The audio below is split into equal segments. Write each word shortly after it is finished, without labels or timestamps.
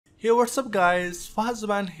Hey, what's up guys,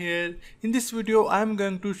 Zaman here. In this video I am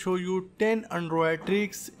going to show you 10 Android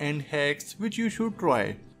tricks and hacks which you should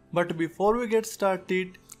try. But before we get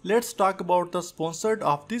started, let's talk about the sponsor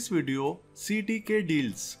of this video,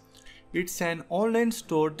 cdkdeals. It's an online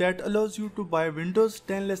store that allows you to buy Windows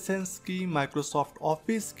 10 license key, Microsoft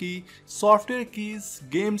Office key, software keys,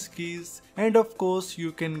 games keys, and of course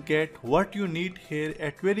you can get what you need here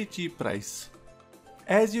at very cheap price.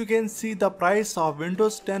 As you can see, the price of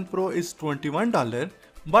Windows 10 Pro is $21,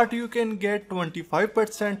 but you can get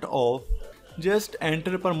 25% off. Just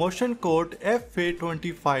enter promotion code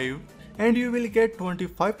FA25 and you will get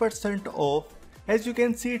 25% off. As you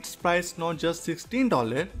can see, its price now just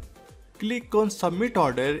 $16. Click on submit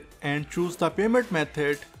order and choose the payment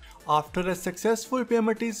method. After a successful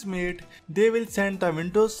payment is made, they will send the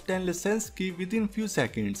Windows 10 license key within few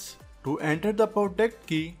seconds. To enter the product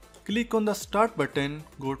key, click on the start button,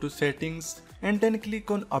 go to settings and then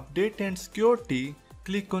click on update and security,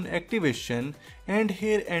 click on activation and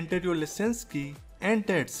here enter your license key and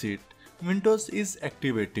that's it. Windows is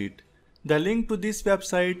activated. The link to this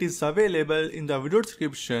website is available in the video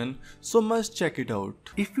description, so must check it out.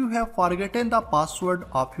 If you have forgotten the password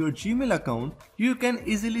of your Gmail account, you can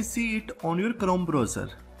easily see it on your Chrome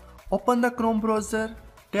browser. Open the Chrome browser,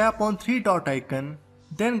 tap on three dot icon,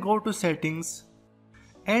 then go to settings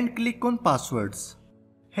and click on passwords.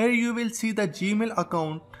 Here you will see the Gmail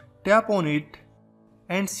account, tap on it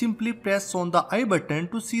and simply press on the I button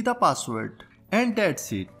to see the password. And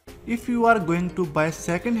that's it. If you are going to buy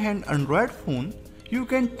second-hand Android phone, you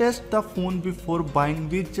can test the phone before buying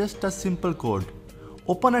with just a simple code.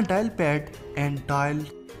 Open a dial pad and dial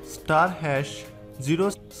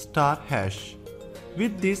 *#0*#.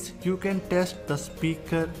 With this you can test the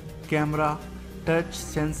speaker, camera, touch,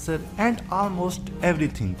 sensor and almost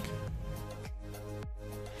everything.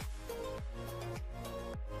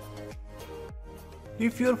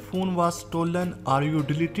 If your phone was stolen or you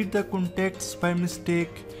deleted the contacts by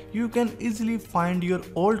mistake, you can easily find your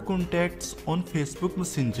old contacts on Facebook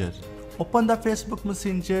Messenger. Open the Facebook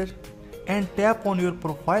Messenger and tap on your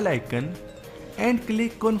profile icon and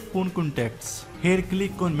click on phone contacts. Here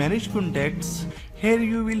click on manage contacts. Here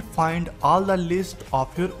you will find all the list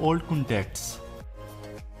of your old contacts.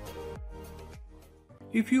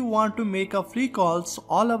 If you want to make a free calls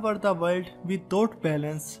all over the world without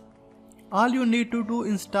balance, all you need to do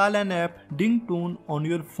install an app Dingtone on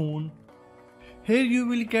your phone. Here you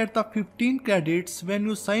will get the 15 credits when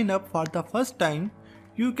you sign up for the first time.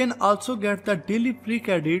 You can also get the daily free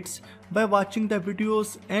credits by watching the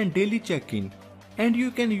videos and daily check-in. And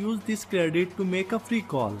you can use this credit to make a free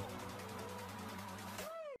call.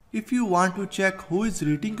 If you want to check who is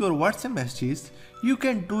reading your WhatsApp messages, you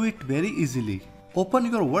can do it very easily.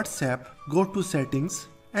 Open your WhatsApp, go to settings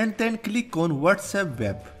and then click on WhatsApp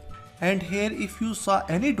web. And here if you saw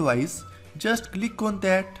any device, just click on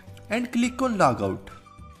that and click on logout.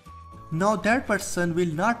 Now that person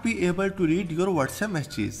will not be able to read your WhatsApp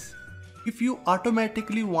messages. If you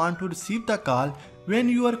automatically want to receive the call when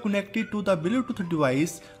you are connected to the Bluetooth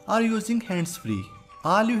device or using hands-free,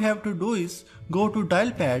 all you have to do is go to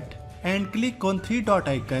dial pad and click on three dot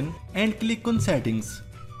icon and click on settings.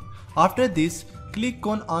 After this, click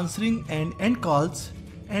on answering and end calls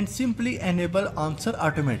and simply enable answer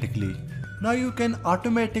automatically. Now you can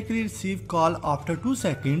automatically receive call after 2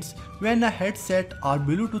 seconds when a headset or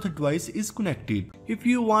Bluetooth device is connected. If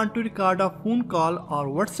you want to record a phone call or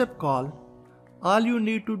WhatsApp call, all you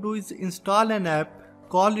need to do is install an app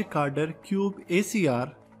called Recorder Cube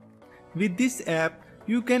ACR. With this app,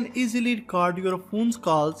 you can easily record your phone's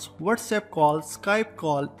calls, WhatsApp call, Skype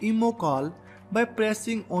call, emo call by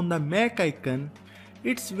pressing on the Mac icon.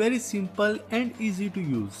 It's very simple and easy to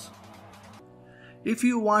use. If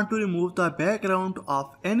you want to remove the background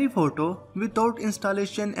of any photo without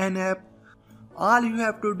installation an app, all you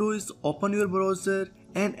have to do is open your browser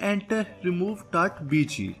and enter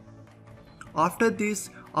remove.bg. After this,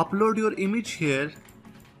 upload your image here.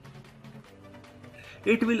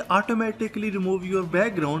 It will automatically remove your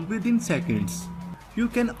background within seconds. You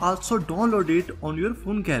can also download it on your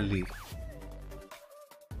phone gallery.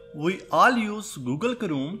 We all use Google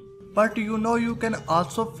Chrome, but you can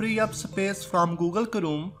also free up space from Google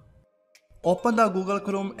Chrome. Open the Google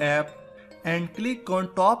Chrome app and click on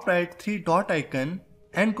top right three dot icon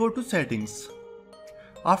and go to settings.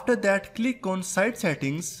 After that, click on site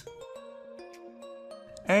settings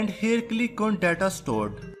and here click on data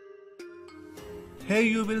stored. Here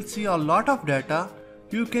you will see a lot of data.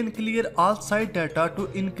 You can clear all site data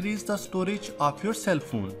to increase the storage of your cell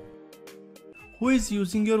phone. Who is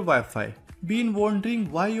using your Wi-Fi? Been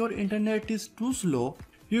wondering why your internet is too slow?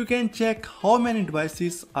 You can check how many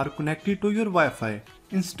devices are connected to your Wi-Fi.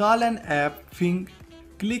 Install an app,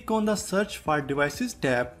 click on the Search for Devices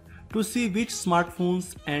tab to see which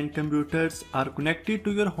smartphones and computers are connected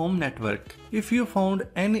to your home network. If you found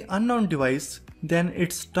any unknown device, then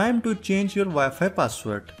it's time to change your Wi-Fi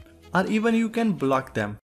password, or even you can block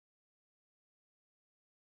them.